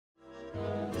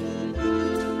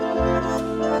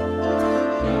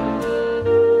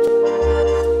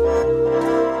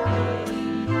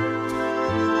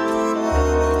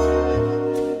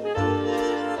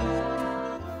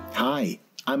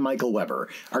Moore,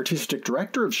 artistic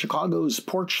director of Chicago's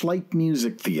Porchlight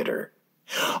Music Theater.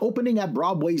 Opening at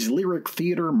Broadway's Lyric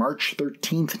Theater March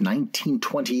 13,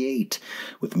 1928,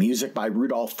 with music by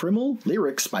Rudolph Frimmel,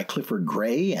 lyrics by Clifford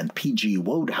Gray and P.G.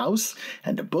 Wodehouse,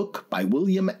 and a book by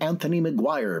William Anthony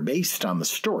Maguire based on the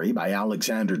story by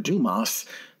Alexander Dumas,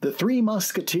 The Three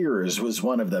Musketeers was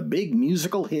one of the big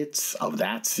musical hits of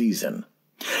that season.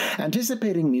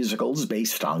 Anticipating musicals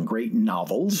based on great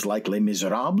novels like Les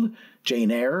Miserables, Jane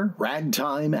Eyre,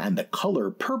 Ragtime, and The Color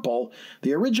Purple,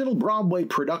 the original Broadway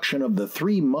production of The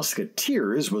Three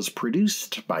Musketeers was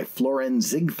produced by Florenz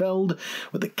Ziegfeld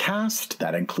with a cast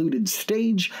that included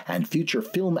stage and feature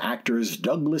film actors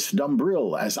Douglas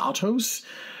Dumbrille as Athos,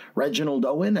 Reginald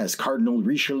Owen as Cardinal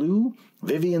Richelieu,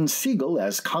 Vivian Siegel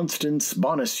as Constance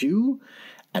Bonacieux,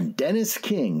 and Dennis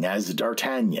King as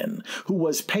D'Artagnan, who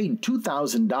was paid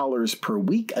 $2,000 per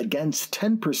week against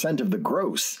 10% of the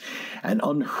gross, an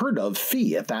unheard-of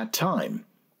fee at that time.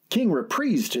 King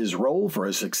reprised his role for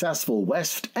a successful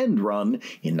West End run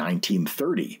in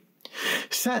 1930.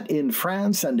 Set in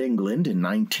France and England in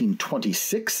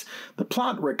 1926, the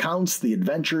plot recounts the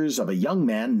adventures of a young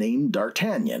man named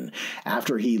D'Artagnan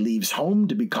after he leaves home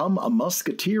to become a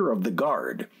musketeer of the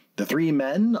guard. The three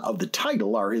men of the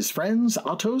title are his friends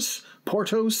Athos,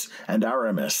 Porthos, and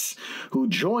Aramis, who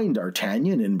joined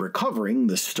D'Artagnan in recovering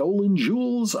the stolen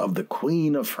jewels of the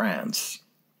Queen of France.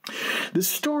 The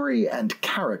story and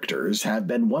characters have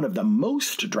been one of the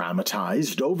most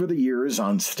dramatized over the years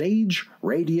on stage,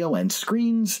 radio, and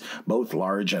screens, both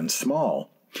large and small.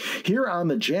 Here on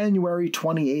the January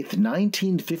 28,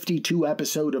 1952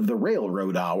 episode of the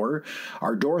Railroad Hour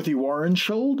are Dorothy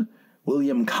Warrenshold,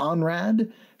 William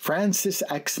Conrad, Francis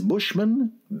X.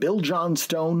 Bushman, Bill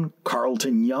Johnstone,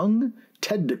 Carlton Young,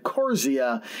 Ted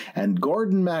DeCorzia, and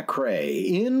Gordon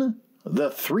MacRae in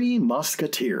The Three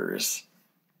Musketeers.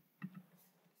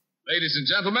 Ladies and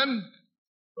gentlemen,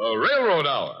 the Railroad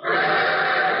Hour.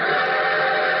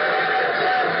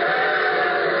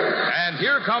 And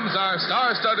here comes our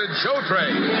star-studded show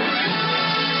train.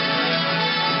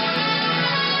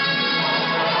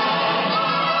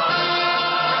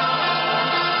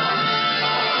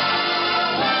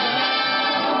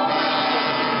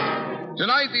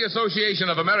 Tonight, the Association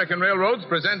of American Railroads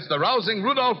presents the rousing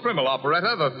Rudolph Frimmel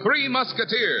operetta, The Three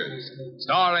Musketeers,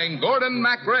 starring Gordon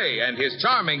MacRae and his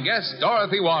charming guest,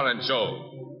 Dorothy Warrenshold.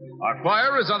 Our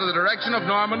choir is under the direction of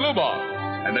Norman Luboff,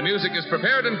 and the music is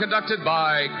prepared and conducted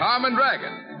by Carmen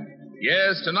Dragon.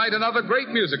 Yes, tonight another great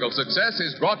musical success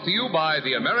is brought to you by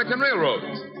the American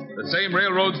Railroads, the same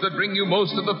railroads that bring you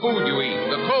most of the food you eat,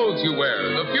 the clothes you wear,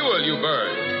 the fuel you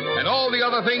burn, and all the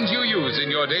other things you use in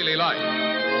your daily life.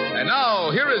 And now,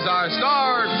 here is our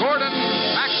star, Gordon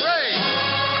MacRae.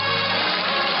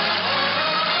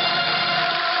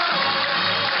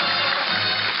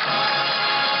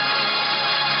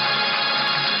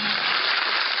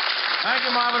 Thank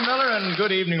you, Marvin Miller, and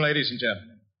good evening, ladies and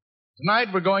gentlemen. Tonight,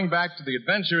 we're going back to the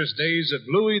adventurous days of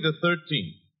Louis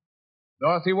XIII.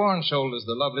 Dorothy Warrenshold is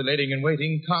the lovely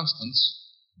lady-in-waiting, Constance.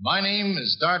 My name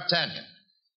is D'Artagnan.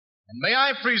 And may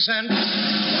I present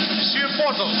Monsieur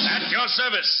Porthos. At your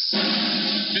service.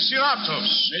 Monsieur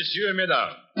Athos. Monsieur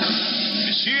Mesdames.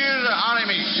 Monsieur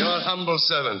Aramis. Your humble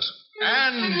servant.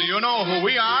 And you know who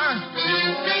we are?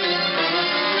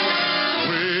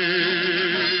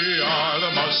 We are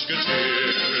the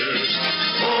Musketeers.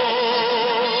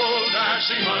 Oh,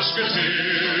 dashing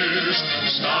Musketeers.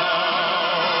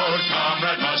 Stout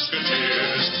comrade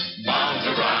Musketeers. Bound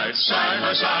to ride side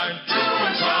by side, true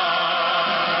and tried.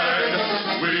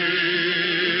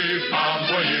 We've found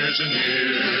for years and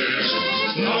years.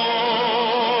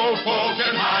 No foe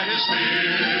can hide his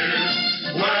fears.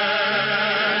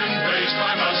 When faced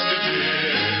by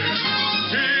musketeers,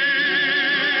 he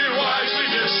wisely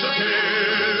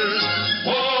disappears.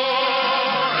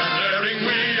 War and daring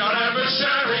we are ever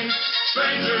sharing,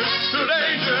 strangers to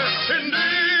danger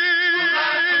indeed.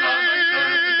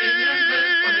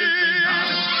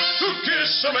 To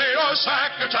kiss a maid or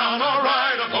sack a town or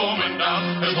ride a foeman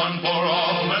down, there's one for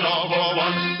all and all for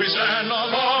one. We stand all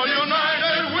for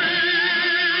united. We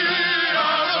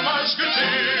are the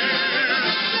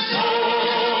Musketeers.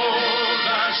 Oh,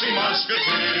 dashing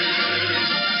Musketeers.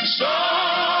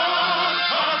 Stout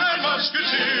comrade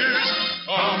Musketeers.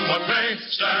 Come what may,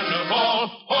 stand or fall,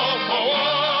 all for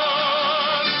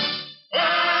one,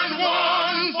 and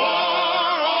one for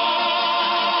all.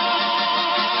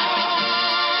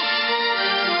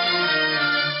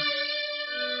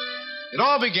 It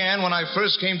all began when I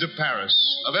first came to Paris,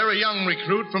 a very young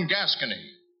recruit from Gascony.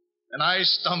 And I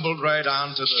stumbled right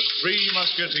on to the Three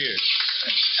Musketeers.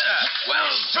 Well,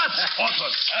 Trot,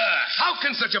 Porthos, how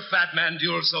can such a fat man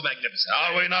duel so magnificent?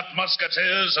 Are we not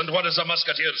musketeers? And what is a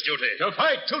musketeer's duty? To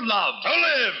fight, to love. To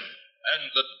live!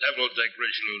 And the devil take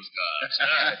Richelieu's guards.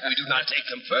 We do not take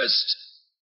them first.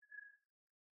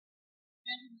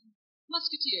 Gentlemen,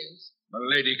 Musketeers.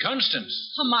 Lady Constance.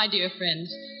 Oh, my dear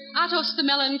friends, Athos the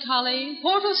melancholy,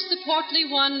 Porthos the portly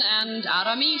one, and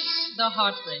Aramis the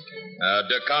heartbreaker.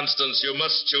 De Constance, you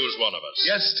must choose one of us.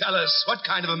 Yes, tell us, what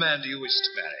kind of a man do you wish to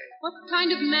marry? What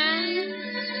kind of man?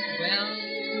 Well,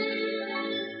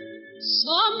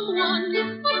 someone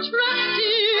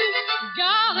attractive,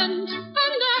 gallant,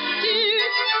 and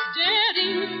active,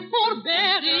 daring,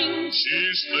 forbearing.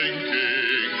 She's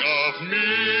thinking of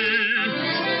me.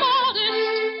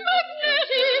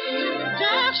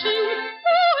 Dashing,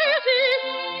 poetic.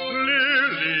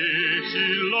 Clearly, she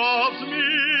loves me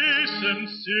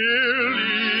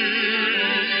sincerely.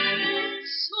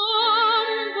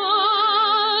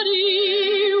 Somebody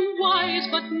wise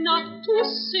but not too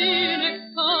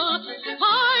cynical,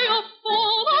 high up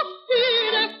full of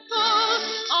pinnacle.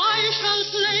 I shall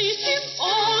place him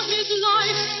all his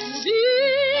life to be.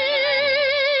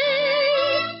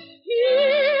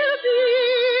 He'll be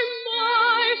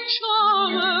my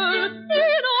charmer.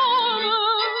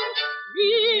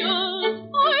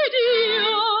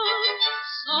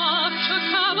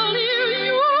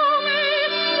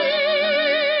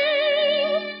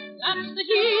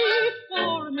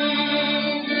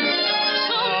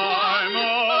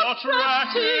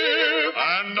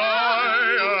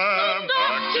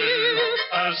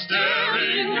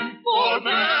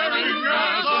 Forbearing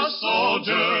as a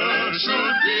soldier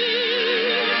should be.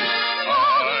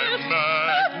 I'm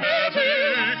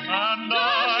magnetic and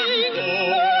I'm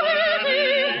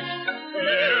poetic.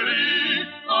 Clearly,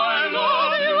 I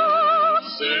love you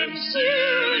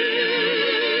sincerely.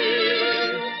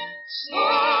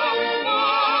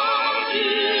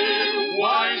 Somebody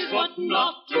wise but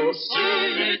not too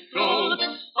cynical.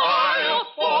 I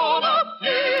upon a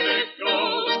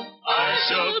pinnacle. I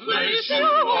shall place you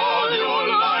all your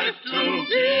life to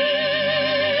be.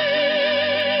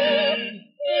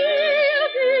 He'll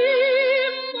be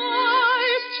my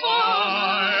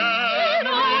child.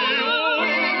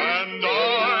 And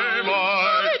I'm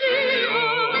ideal.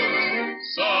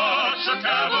 Such a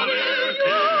cavalier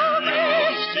can you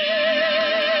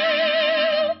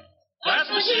steal. That's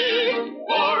the key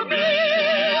for me.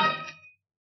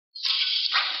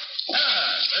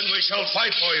 Then we shall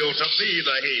fight for you to be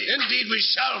the he. Indeed, we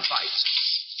shall fight.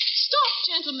 Stop,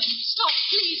 gentlemen. Stop,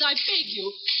 please, I beg you.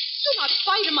 Do not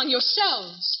fight among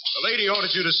yourselves. The lady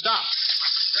orders you to stop.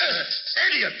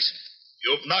 Idiot!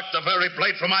 You've knocked the very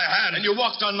blade from my hand. And you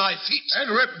walked on my feet. And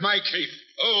ripped my cape.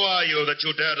 Who are you that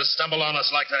you dare to stumble on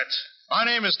us like that? My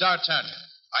name is D'Artagnan.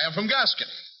 I am from Gascony.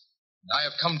 And I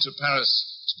have come to Paris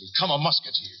to become a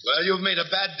musketeer. Well, you've made a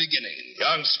bad beginning.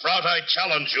 Young Sprout, I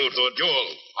challenge you to a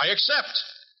duel. I accept.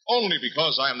 Only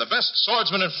because I am the best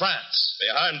swordsman in France.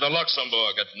 Behind the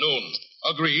Luxembourg at noon.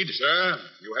 Agreed. Sir,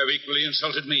 you have equally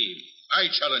insulted me. I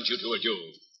challenge you to a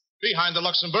duel. Behind the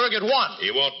Luxembourg at 1.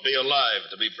 He won't be alive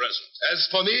to be present. As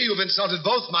for me, you've insulted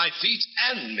both my feet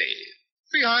and me.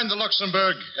 Behind the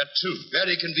Luxembourg at 2.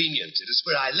 Very convenient. It is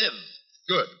where I live.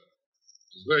 Good.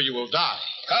 It is where you will die.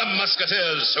 Come,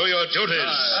 musketeers, to your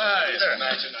duties.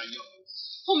 Imagine I know.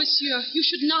 Oh, monsieur, you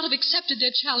should not have accepted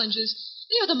their challenges.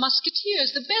 They are the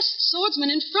Musketeers, the best swordsmen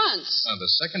in France. The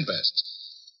second best.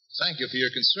 Thank you for your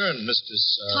concern, Mistress...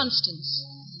 Constance.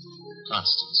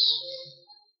 Constance.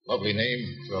 Lovely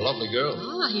name for a lovely girl.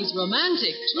 Ah, he's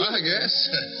romantic, too. I guess.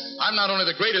 I'm not only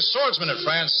the greatest swordsman in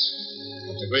France,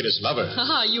 but the greatest lover.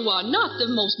 Ah, you are not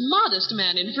the most modest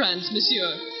man in France,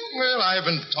 monsieur. Well, I have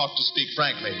been taught to speak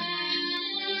frankly.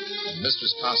 And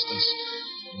Mistress Constance,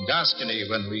 in Gascony,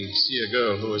 when we see a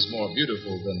girl who is more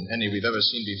beautiful than any we've ever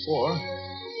seen before,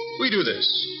 we do this.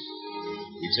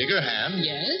 We take her hand.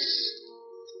 Yes?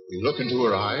 We look into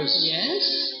her eyes. Yes?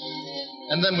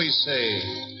 And then we say,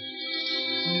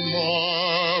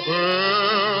 Ma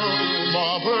belle,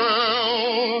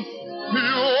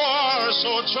 you are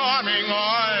so charming,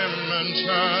 I'm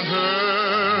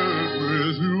enchanted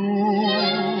with you.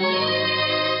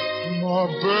 Ma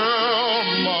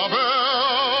belle,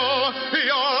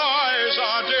 your eyes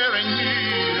are daring me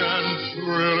and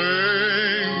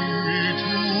thrilling me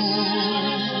too.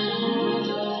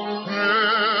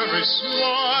 Every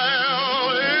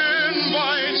smile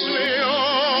invites me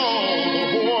all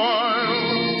the while,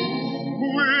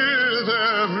 with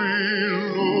every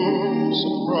look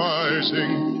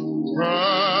surprising,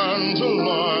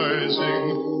 tantalizing,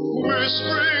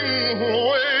 whispering will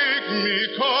wake me,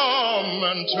 come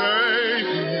and take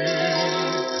me.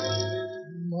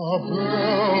 Ma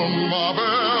ma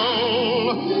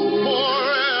belle,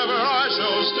 forever I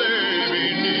shall stay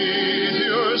beneath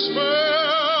your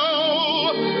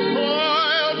spell.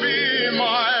 I'll be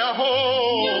my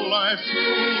whole life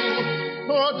through,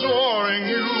 adoring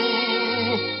you,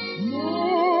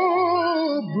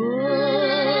 ma belle.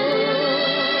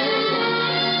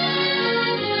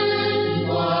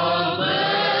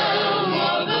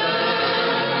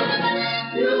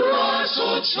 You are so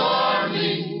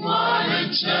charming, I'm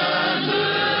enchanted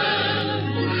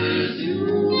with you.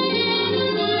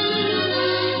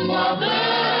 Ma belle,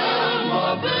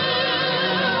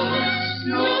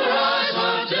 your eyes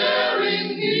are daring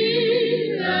me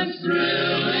and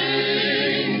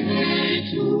thrilling me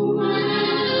too.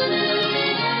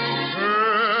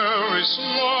 Every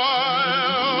smile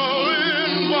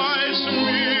invites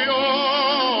me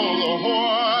all the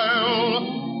while,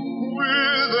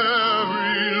 with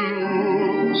every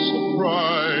look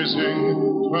surprising,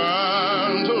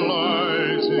 tantalizing,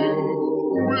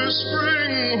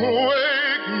 whispering,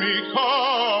 wake me,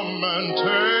 come and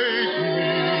take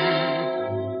me.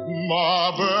 Ma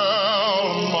belle,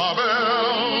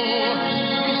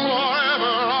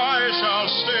 forever I shall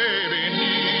stay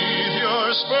beneath your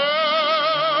spell.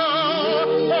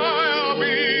 I'll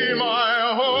be my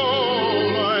whole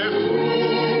life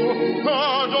through,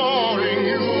 adoring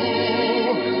you.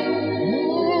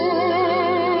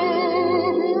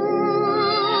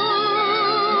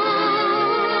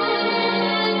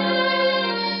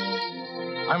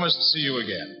 I must see you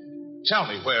again. Tell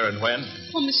me where and when.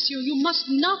 Oh, monsieur, you must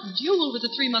not duel with the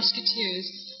Three Musketeers.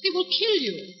 They will kill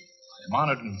you. I am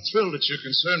honored and thrilled at your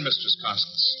concern, Mistress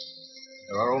Constance.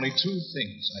 There are only two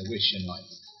things I wish in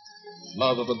life.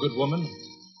 Love of a good woman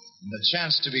and the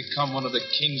chance to become one of the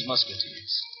King's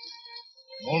Musketeers.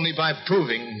 Only by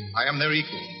proving I am their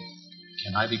equal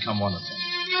can I become one of them.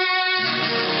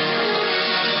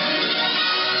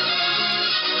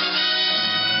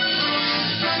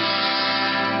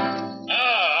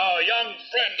 Our young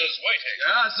friend is waiting.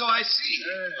 So I see.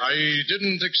 I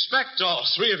didn't expect all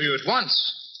three of you at once.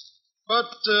 But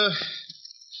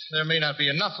there may not be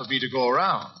enough of you to go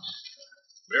around.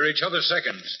 We're each other's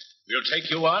seconds. We'll take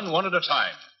you on one at a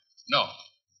time. No.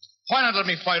 Why not let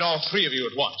me fight all three of you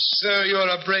at once? Sir, you're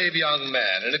a brave young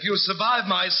man, and if you survive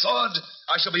my sword,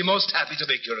 I shall be most happy to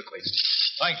make your acquaintance.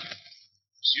 Thank you.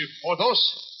 Monsieur Porthos,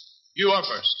 you are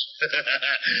first.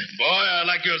 Boy, I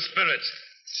like your spirit.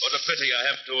 What a pity I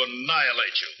have to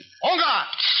annihilate you. En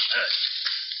garde!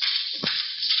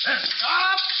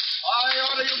 Stop! I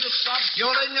order you to stop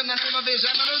dueling in the name of His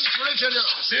Eminence Richelieu.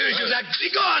 Sir Jacques,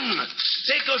 begone!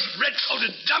 Take those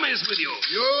red-coated dummies with you.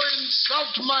 You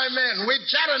insult my men. We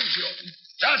challenge you.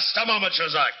 Just a moment,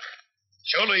 Jacques.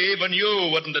 Surely even you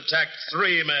wouldn't attack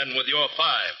 3 men with your 5.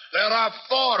 There are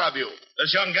 4 of you.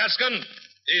 This young Gascon,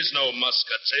 he's no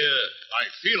musketeer. I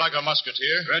feel like a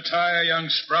musketeer. Retire, young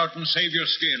sprout, and save your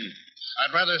skin.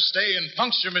 I'd rather stay and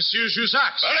puncture Monsieur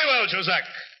Jussac. Very well, Jacques.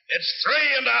 It's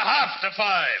 3.5 to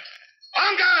 5.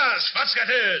 En garde,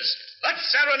 musketeers! Let's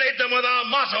serenade them with our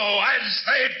motto, as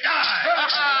they die.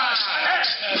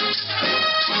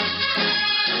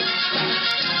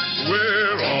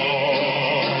 We're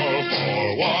all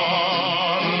for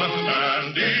one,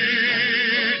 and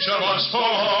each of us for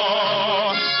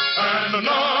all, and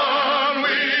none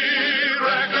we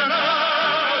reckon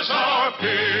as our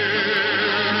peers.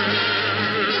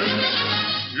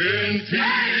 In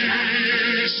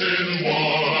peace, in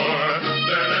war,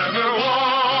 there never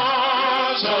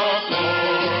was a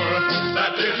corps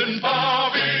that didn't bow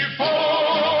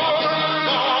before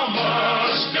the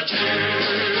Musketeers.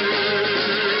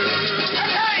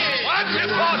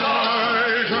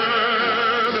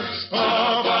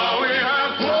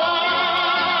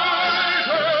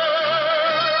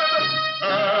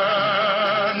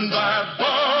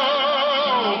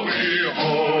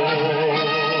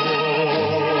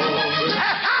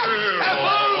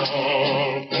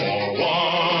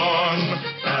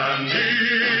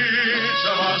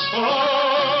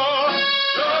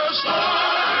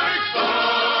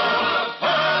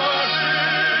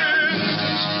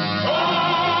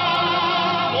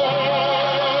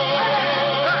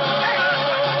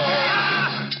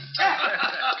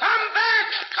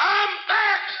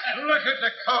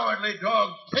 Cowardly dog,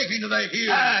 taking to their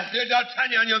heels. Dear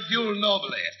D'Artagnan, you duel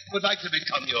nobly. Would like to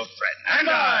become your friend. And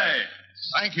I.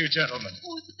 Thank you, gentlemen.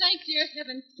 Oh, thank dear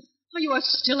heaven. Oh, you are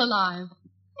still alive.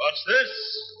 What's this?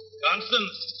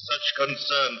 Constance, such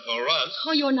concern for us.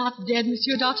 Oh, you're not dead,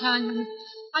 Monsieur D'Artagnan.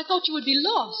 I thought you would be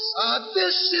lost.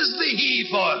 This is the he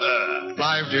for her.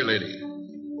 Clive, dear lady,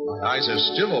 my eyes are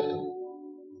still open.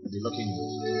 I'll be looking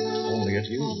only at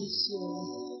you. Monsieur.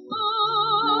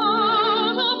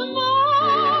 Out of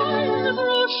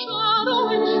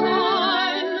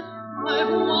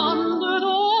I've wandered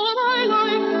all my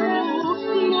life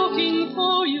looking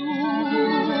for you.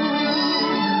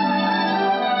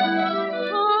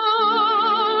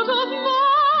 Heart of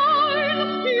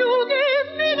mine, you gave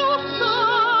me no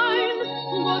sign,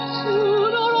 but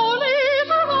sooner or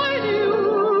later I knew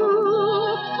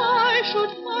I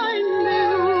should find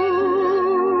you.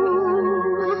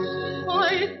 I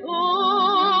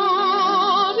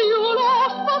thought you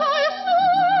lost, but I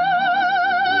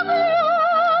found you.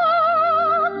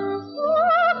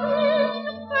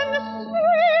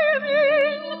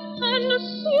 Searching and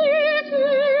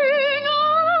seeking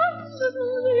and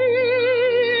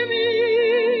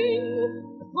dreaming.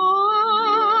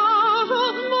 Heart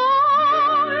of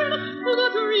mine, the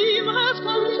dream has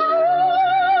come true.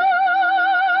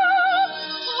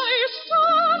 I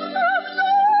stand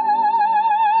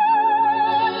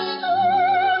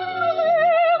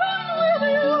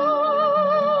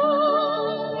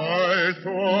I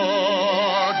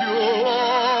thought you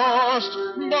lost,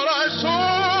 but I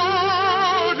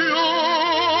sought you,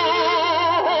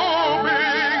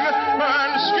 hoping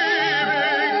and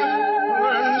scheming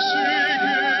and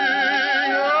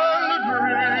seeking and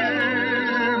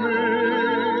dreaming.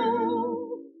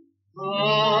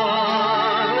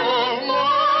 Heart of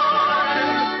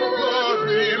mine, the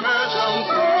dream has come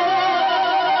true.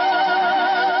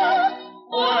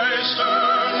 I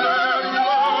stand at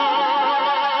last.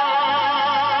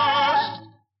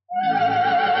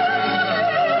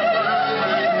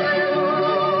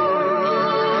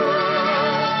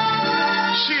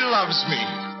 She loves me.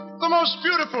 The most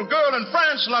beautiful girl in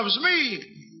France loves me.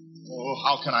 Oh,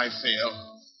 how can I fail?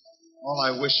 All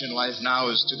I wish in life now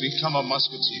is to become a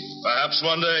musketeer. Perhaps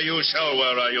one day you shall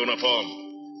wear our uniform.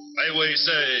 May we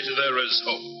say there is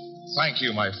hope. Thank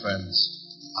you, my friends.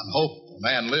 On hope, a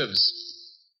man lives.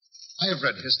 I have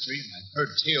read history and I've heard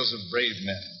tales of brave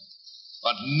men,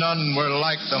 but none were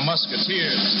like the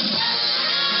Musketeers.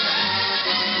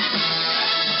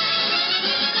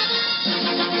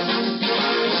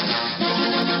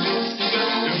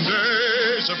 In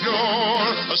days of yore,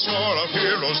 a score of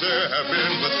heroes there have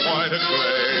been with quite a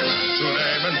claim to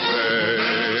name and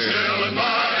fame. Still in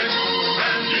life,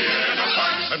 and in a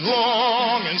fight, and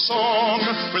long in song,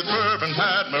 with fervent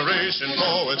admiration,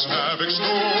 poets have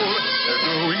extolled their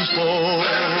doings bold.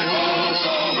 Very bold,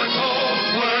 so we're told,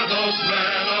 were those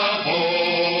men of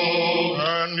old.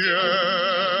 And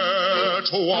yet,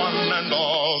 one and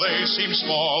all, they seem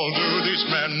small to these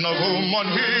men of whom one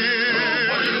hears.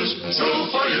 True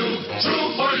for you,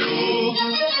 true for you.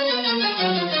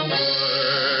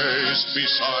 Placed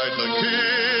beside the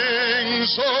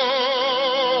king's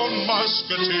own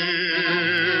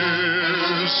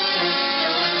musketeers.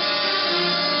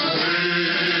 We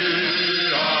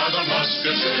are the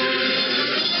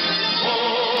musketeers.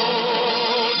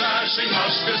 Oh, dashing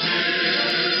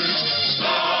musketeers.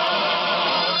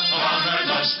 Star-armed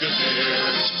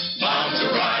musketeers, bound to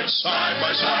ride side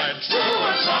by side, true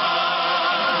and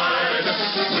tried.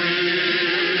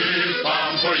 We've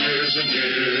bound for years and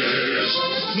years.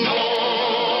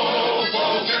 No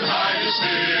foe can hide his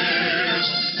fears.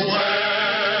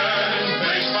 When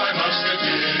faced by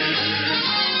musketeers,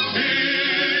 he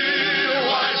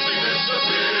wisely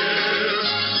disappears.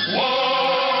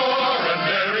 War and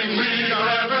daring we are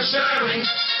ever sharing,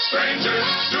 strangers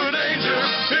to danger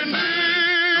indeed.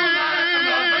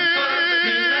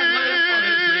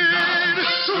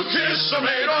 To kiss a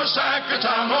maid or sack a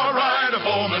town or ride a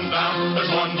foeman down, as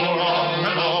one for all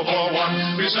and all for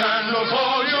one, we stand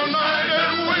all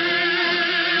united. We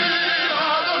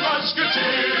are the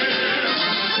musketeers,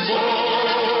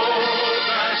 bold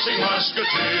dashing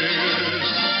musketeers,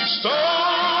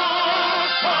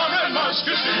 star-armed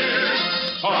musketeers,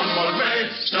 on what may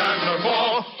stand or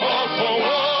fall, all for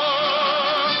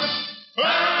one,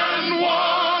 and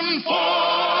one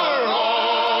for all.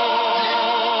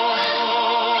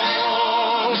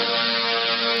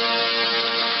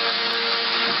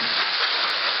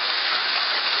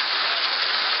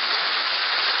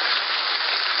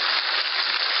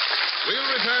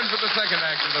 We'll return for the second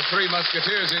act of The Three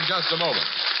Musketeers in just a moment.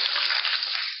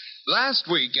 Last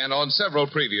week and on several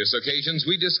previous occasions,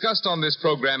 we discussed on this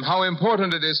program how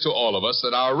important it is to all of us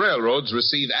that our railroads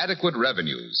receive adequate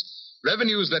revenues.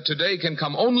 Revenues that today can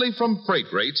come only from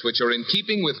freight rates which are in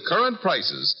keeping with current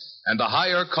prices and the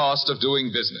higher cost of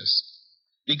doing business.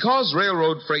 Because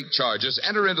railroad freight charges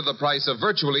enter into the price of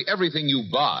virtually everything you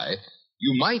buy,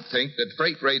 you might think that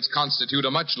freight rates constitute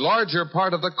a much larger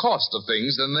part of the cost of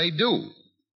things than they do.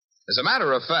 As a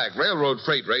matter of fact, railroad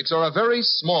freight rates are a very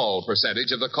small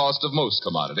percentage of the cost of most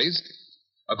commodities.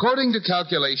 According to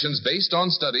calculations based on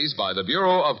studies by the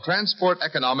Bureau of Transport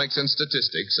Economics and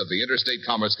Statistics of the Interstate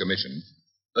Commerce Commission,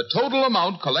 the total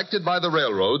amount collected by the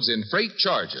railroads in freight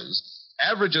charges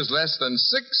averages less than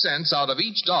 6 cents out of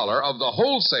each dollar of the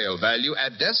wholesale value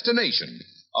at destination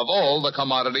of all the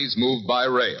commodities moved by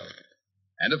rail.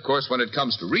 And, of course, when it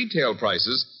comes to retail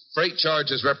prices, freight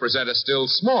charges represent a still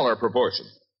smaller proportion,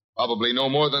 probably no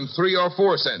more than 3 or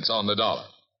 4 cents on the dollar.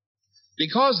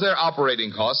 Because their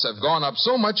operating costs have gone up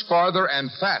so much farther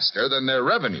and faster than their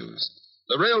revenues,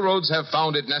 the railroads have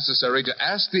found it necessary to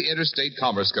ask the Interstate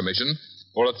Commerce Commission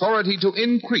for authority to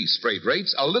increase freight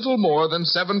rates a little more than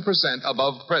 7%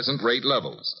 above present rate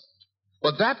levels.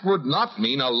 But that would not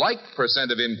mean a like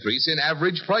percent of increase in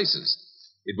average prices.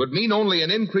 It would mean only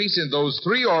an increase in those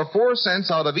 3 or 4 cents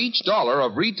out of each dollar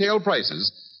of retail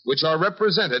prices which are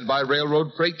represented by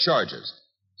railroad freight charges,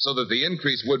 so that the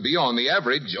increase would be, on the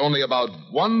average, only about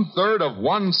 1/3 of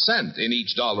 1 cent in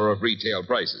each dollar of retail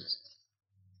prices.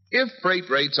 If freight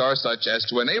rates are such as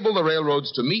to enable the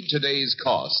railroads to meet today's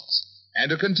costs and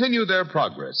to continue their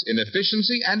progress in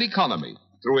efficiency and economy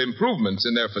through improvements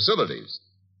in their facilities,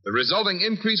 the resulting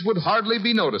increase would hardly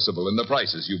be noticeable in the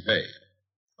prices you pay.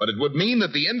 But it would mean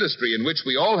that the industry in which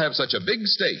we all have such a big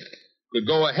stake could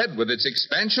go ahead with its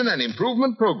expansion and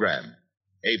improvement program,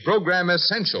 a program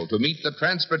essential to meet the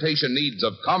transportation needs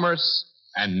of commerce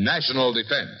and national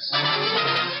defense.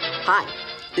 Hi,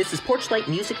 this is Porchlight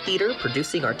Music Theater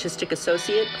producing artistic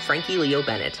associate Frankie Leo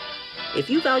Bennett. If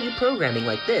you value programming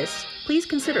like this, please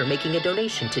consider making a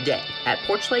donation today at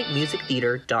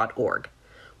porchlightmusictheater.org.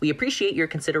 We appreciate your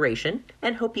consideration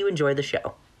and hope you enjoy the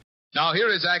show. Now here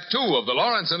is Act 2 of the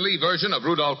Lawrence and Lee version of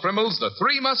Rudolph Frimmel's The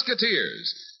Three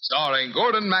Musketeers, starring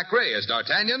Gordon MacRae as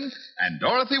D'Artagnan and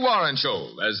Dorothy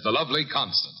Warrenschuld as the lovely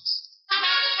Constance.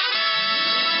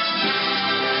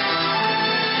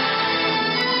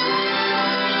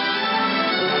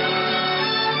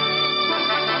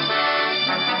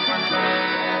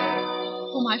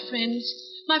 Oh,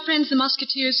 my friends, the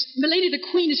Musketeers, Milady the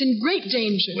Queen is in great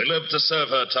danger. We live to serve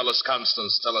her. Tell us,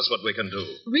 Constance. Tell us what we can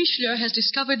do. Richelieu has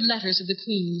discovered letters of the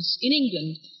Queen's in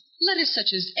England. Letters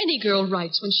such as any girl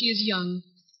writes when she is young.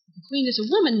 The Queen is a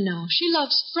woman now. She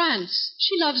loves France.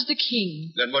 She loves the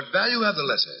King. Then what value have the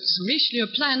letters? Richelieu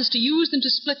plans to use them to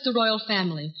split the royal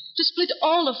family, to split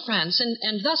all of France,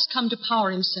 and thus come to power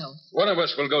himself. One of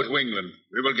us will go to England.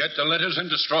 We will get the letters and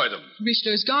destroy them.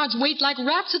 Richelieu's guards wait like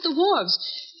rats at the wharves.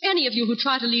 Any of you who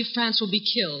try to leave France will be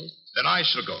killed. Then I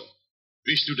shall go.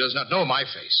 Richelieu does not know my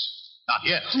face. Not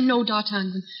yet. Oh, no,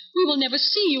 D'Artagnan. We will never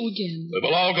see you again. We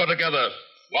will all go together.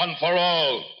 One for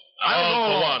all. All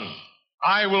for one.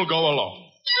 I will go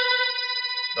alone.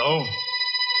 No,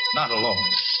 not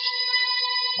alone.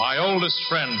 My oldest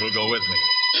friend will go with me.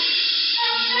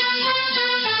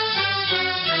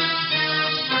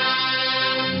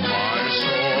 My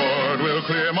sword will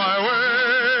clear my way.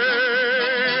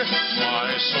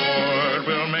 My sword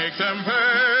will make them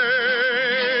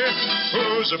pay.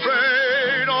 Who's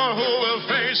afraid or who will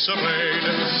face a blade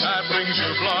that brings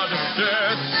you blood,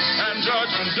 death, and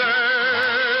judgment day?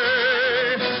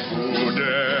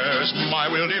 I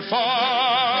will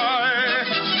defy.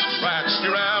 Rats,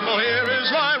 you ramble, here is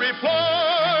my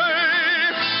reply.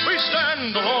 We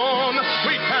stand alone,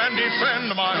 we can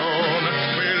defend my own.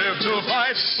 We live to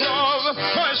fight, love,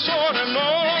 my sword and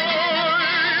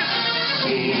knife.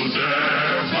 Who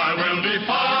dare, I will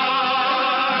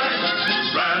defy.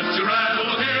 Rats, you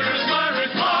ramble, here is my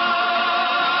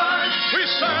reply. We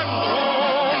stand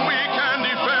alone, we can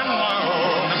defend my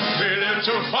own. We live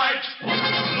to fight,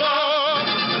 love,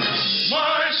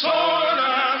 my sword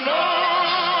and knife.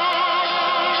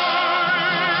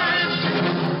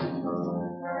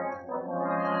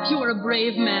 You are a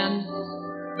brave man.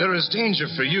 There is danger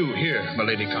for you here,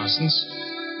 Milady Constance.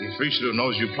 If Richelieu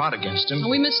knows you plot against him...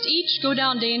 We must each go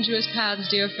down dangerous paths,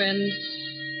 dear friend.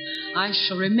 I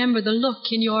shall remember the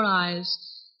look in your eyes.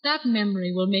 That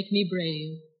memory will make me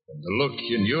brave. And the look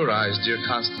in your eyes, dear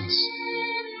Constance,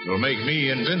 will make me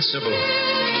invincible.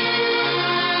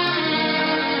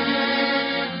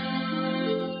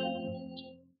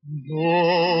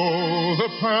 Oh, the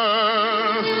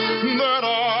path that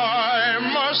I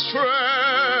must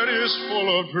tread is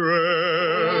full of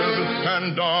dread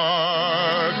and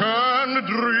dark and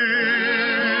drear.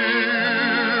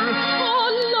 A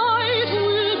light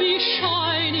will be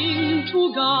shining to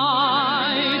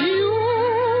guide you,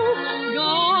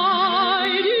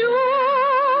 guide you,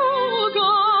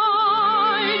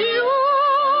 guide you.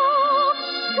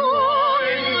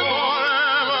 Going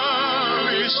forever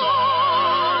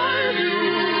beside you.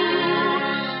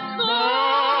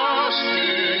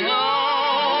 Casting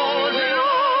out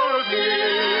your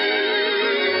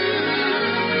fear.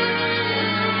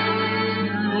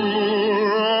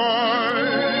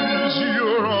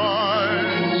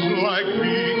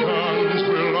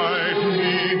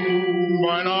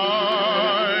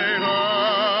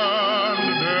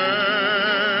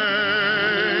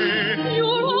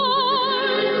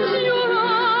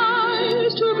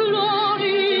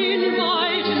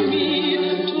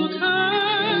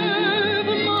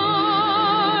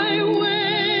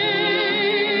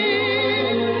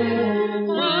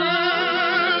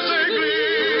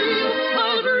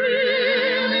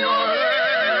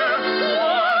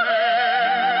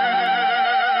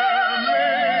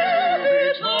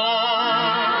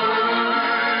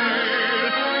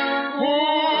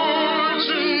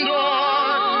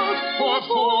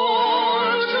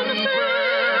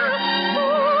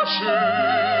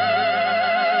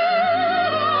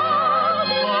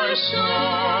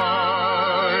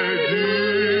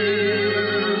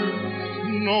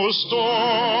 no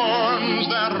storms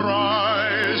that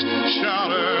rise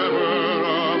shall ever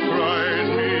affright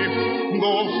me,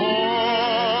 though far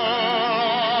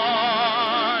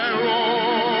I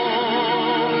roam,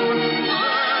 and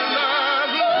at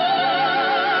last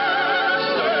dangers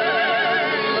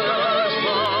past,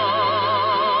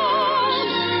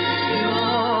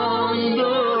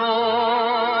 yonder eyes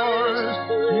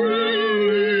will lead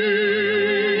me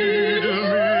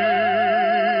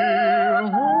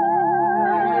home.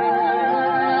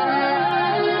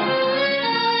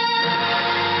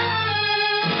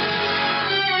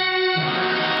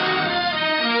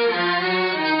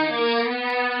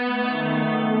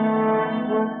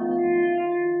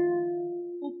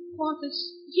 Oh, Porthos,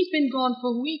 he's been gone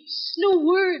for weeks. No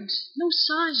words, no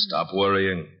signs. Stop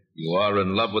worrying. You are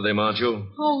in love with him, aren't you?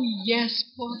 Oh, yes,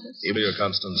 Porthos. Give me your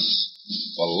Constance.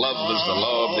 For love is the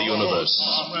law of the universe.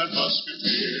 Comrade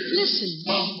Musketeers, Listen.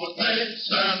 come what may,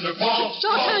 stand or fall.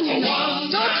 D'Artagnan!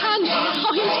 D'Artagnan!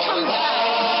 Oh, he's come back.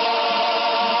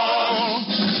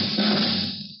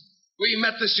 We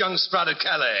met this young sprout at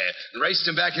Calais and raced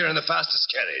him back here in the fastest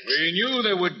carriage. We knew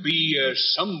there would be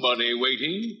somebody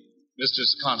waiting.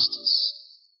 Mistress Constance,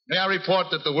 may I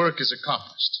report that the work is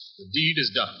accomplished. The deed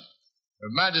is done. Her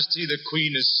Majesty the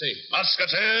Queen is safe.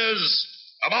 Musketeers,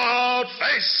 about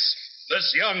face!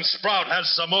 This young sprout has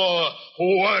some more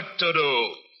work to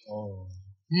do. Oh.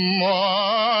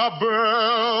 Marbel,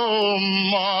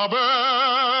 Marbel.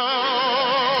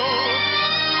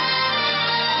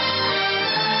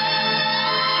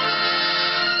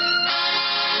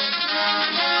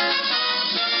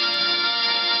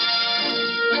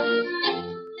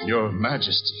 Your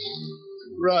Majesty.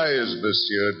 Rise,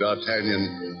 Monsieur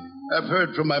d'Artagnan. I've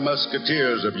heard from my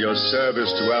musketeers of your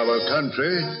service to our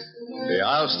country. They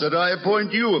ask that I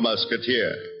appoint you a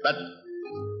musketeer.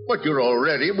 But you're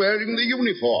already wearing the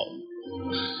uniform.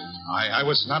 I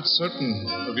was not certain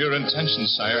of your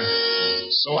intentions, sire.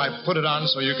 So I put it on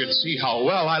so you could see how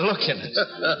well I look in it.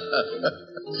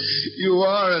 You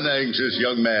are an anxious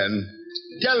young man.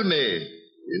 Tell me,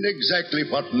 in exactly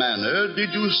what manner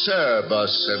did you serve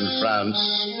us in France?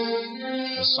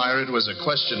 Sire, it was a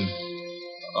question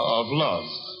of love.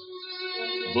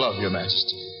 Of love, Your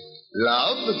Majesty.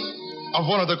 Love? Of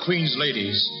one of the Queen's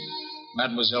ladies,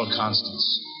 Mademoiselle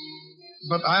Constance.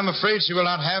 But I'm afraid she will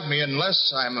not have me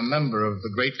unless I am a member of the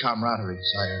great camaraderie,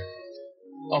 sire.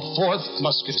 A fourth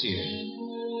musketeer.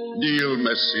 Kneel,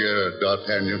 Monsieur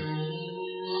d'Artagnan.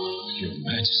 Your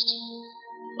Majesty.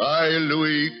 I,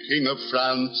 Louis, King of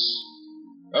France,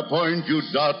 appoint you,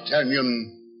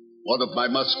 D'Artagnan, one of my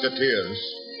musketeers,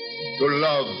 to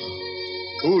love,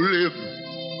 to live,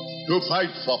 to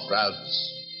fight for France.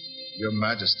 Your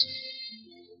Majesty,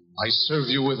 I serve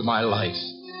you with my life,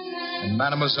 and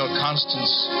Mademoiselle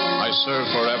Constance I serve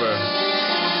forever.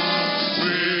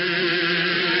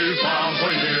 We found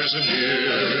for years and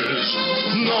years,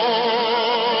 no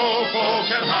foe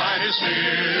can hide his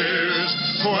fears.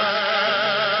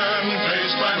 When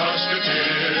faced by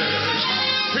musketeers,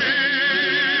 he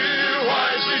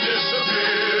wisely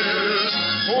disappears.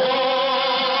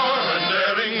 War and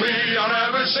daring we are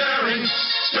ever sharing,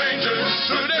 strangers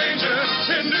through danger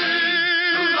indeed.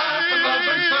 To laugh and love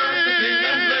and serve the king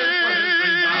and live for his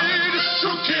renown.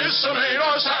 To kiss a maid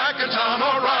or sack a town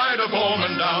or ride a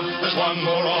bowman down. There's one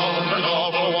for all and all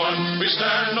for one. We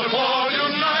stand or fall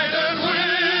united. We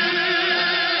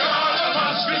are the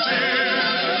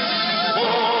musketeers.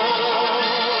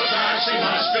 Oh, dashing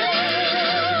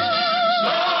musketeers.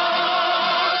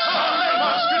 Star-spangled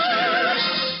musketeers.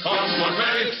 Come what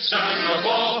may, stand or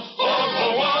fall, all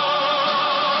for one.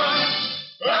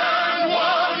 And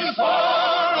one for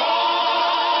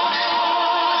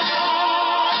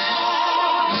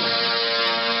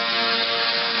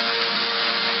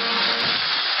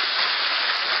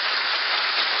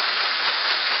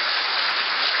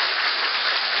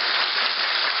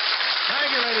Thank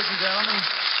you, ladies and gentlemen.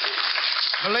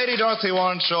 The Lady Dorothy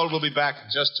Warren Scholl will be back in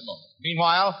just a moment.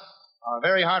 Meanwhile, our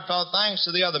very heartfelt thanks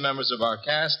to the other members of our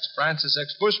cast, Francis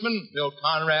X. Bushman, Bill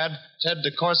Conrad, Ted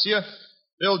DeCorsia,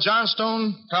 Bill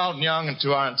Johnstone, Carlton Young, and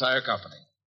to our entire company.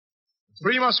 The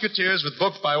Three Musketeers, with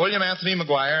book by William Anthony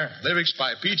Maguire, lyrics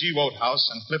by P.G. Wodehouse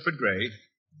and Clifford Gray,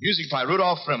 music by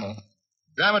Rudolph Frimmel,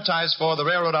 dramatized for the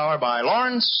Railroad Hour by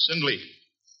Lawrence and Lee.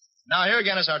 Now here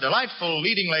again is our delightful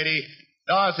leading lady,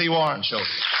 Dorothy Warren Scholl.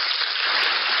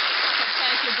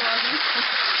 Thank you, Gordon.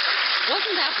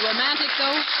 Wasn't that romantic,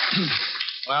 though?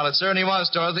 Well, it certainly was,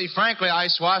 Dorothy. Frankly, I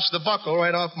swashed the buckle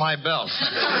right off my belt.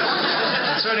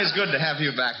 It certainly is good to have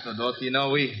you back, though, Dorothy. You know,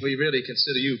 we really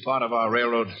consider you part of our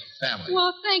railroad family.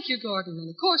 Well, thank you, Gordon. And,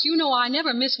 of course, you know I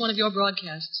never miss one of your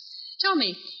broadcasts. Tell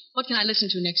me, what can I listen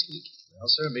to next week? Well,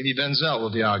 sir, maybe Benzel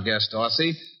will be our guest, Dorothy.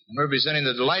 And we're presenting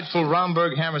the delightful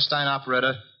Romberg-Hammerstein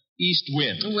operetta, East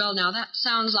Wind. Well, now, that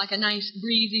sounds like a nice,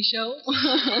 breezy show.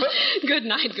 Good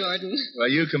night, Gordon. Well,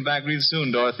 you come back real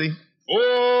soon, Dorothy.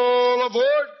 All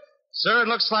aboard! Sir, it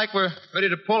looks like we're ready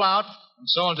to pull out. And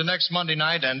so until next Monday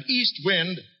night and East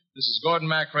Wind, this is Gordon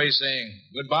MacRae saying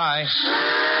goodbye.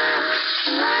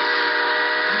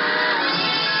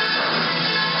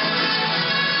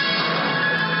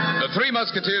 The Three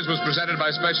Musketeers was presented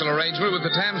by special arrangement with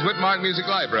the Thames Whitmark Music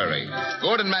Library.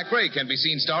 Gordon MacRae can be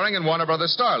seen starring in Warner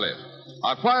Brothers' Starlit.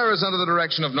 Our choir is under the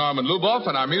direction of Norman Luboff,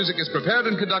 and our music is prepared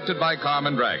and conducted by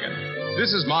Carmen Dragon.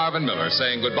 This is Marvin Miller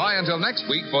saying goodbye until next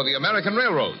week for the American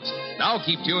Railroads. Now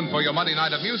keep tuned for your Monday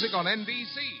night of music on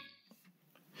NBC.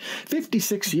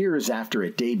 56 years after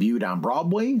it debuted on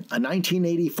Broadway, a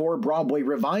 1984 Broadway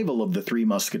revival of The Three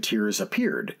Musketeers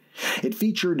appeared. It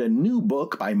featured a new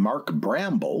book by Mark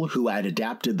Bramble, who had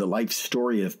adapted the life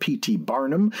story of P.T.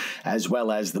 Barnum, as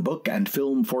well as the book and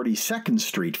film 42nd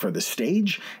Street for the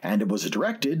stage, and it was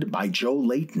directed by Joe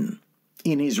Layton.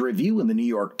 In his review in the New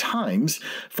York Times,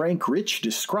 Frank Rich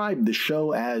described the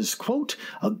show as, quote,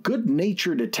 a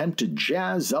good-natured attempt to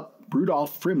jazz up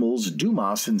Rudolph Frimmel's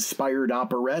Dumas-inspired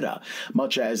operetta,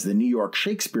 much as the New York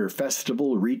Shakespeare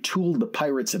Festival retooled The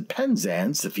Pirates of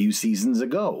Penzance a few seasons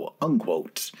ago,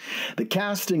 unquote. The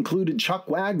cast included Chuck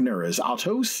Wagner as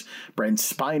Athos, Brent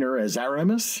Spiner as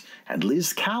Aramis, and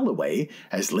Liz Calloway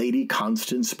as Lady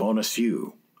Constance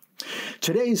Bonacieux.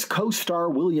 Today's co-star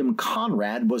William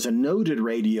Conrad was a noted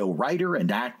radio writer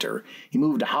and actor. He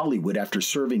moved to Hollywood after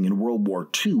serving in World War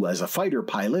II as a fighter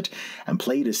pilot and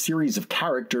played a series of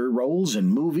character roles in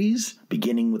movies,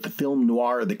 beginning with the film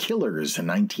noir The Killers in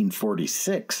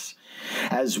 1946.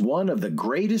 As one of the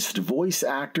greatest voice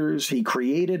actors, he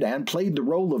created and played the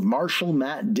role of Marshal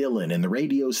Matt Dillon in the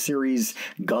radio series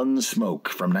Gunsmoke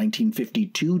from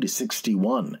 1952 to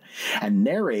 61, and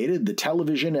narrated the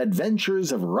television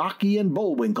adventures of Rocky and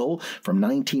Bullwinkle from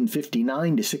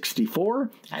 1959 to 64,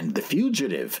 and The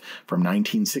Fugitive from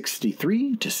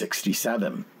 1963 to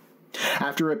 67.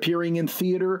 After appearing in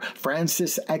theater,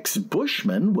 Francis X.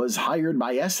 Bushman was hired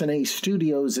by S&A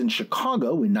Studios in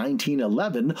Chicago in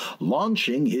 1911,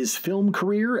 launching his film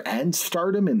career and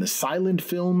stardom in the silent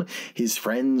film His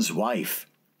Friend's Wife.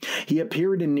 He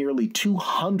appeared in nearly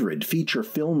 200 feature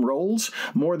film roles,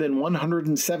 more than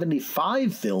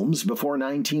 175 films before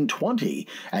 1920,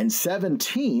 and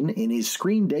 17 in his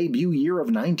screen debut year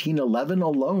of 1911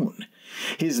 alone.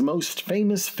 His most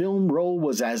famous film role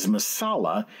was as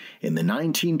Masala in the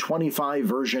 1925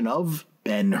 version of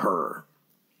Ben-Hur.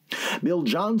 Bill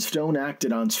Johnstone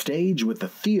acted on stage with the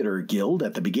Theater Guild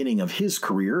at the beginning of his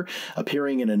career,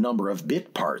 appearing in a number of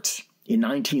bit parts. In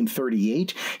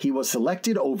 1938, he was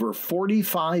selected over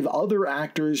 45 other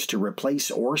actors to replace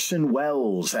Orson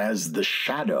Welles as the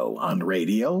Shadow on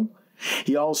radio.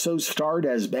 He also starred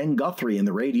as Ben Guthrie in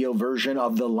the radio version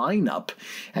of The Lineup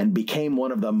and became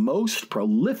one of the most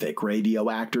prolific radio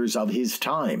actors of his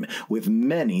time, with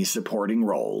many supporting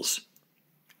roles.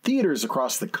 Theaters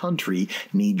across the country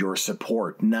need your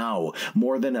support now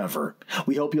more than ever.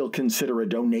 We hope you'll consider a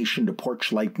donation to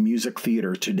Porchlight Music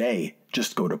Theater today.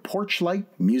 Just go to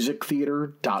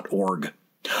porchlightmusictheater.org.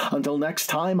 Until next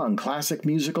time on Classic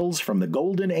Musicals from the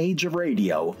Golden Age of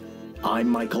Radio, I'm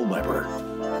Michael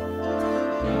Weber.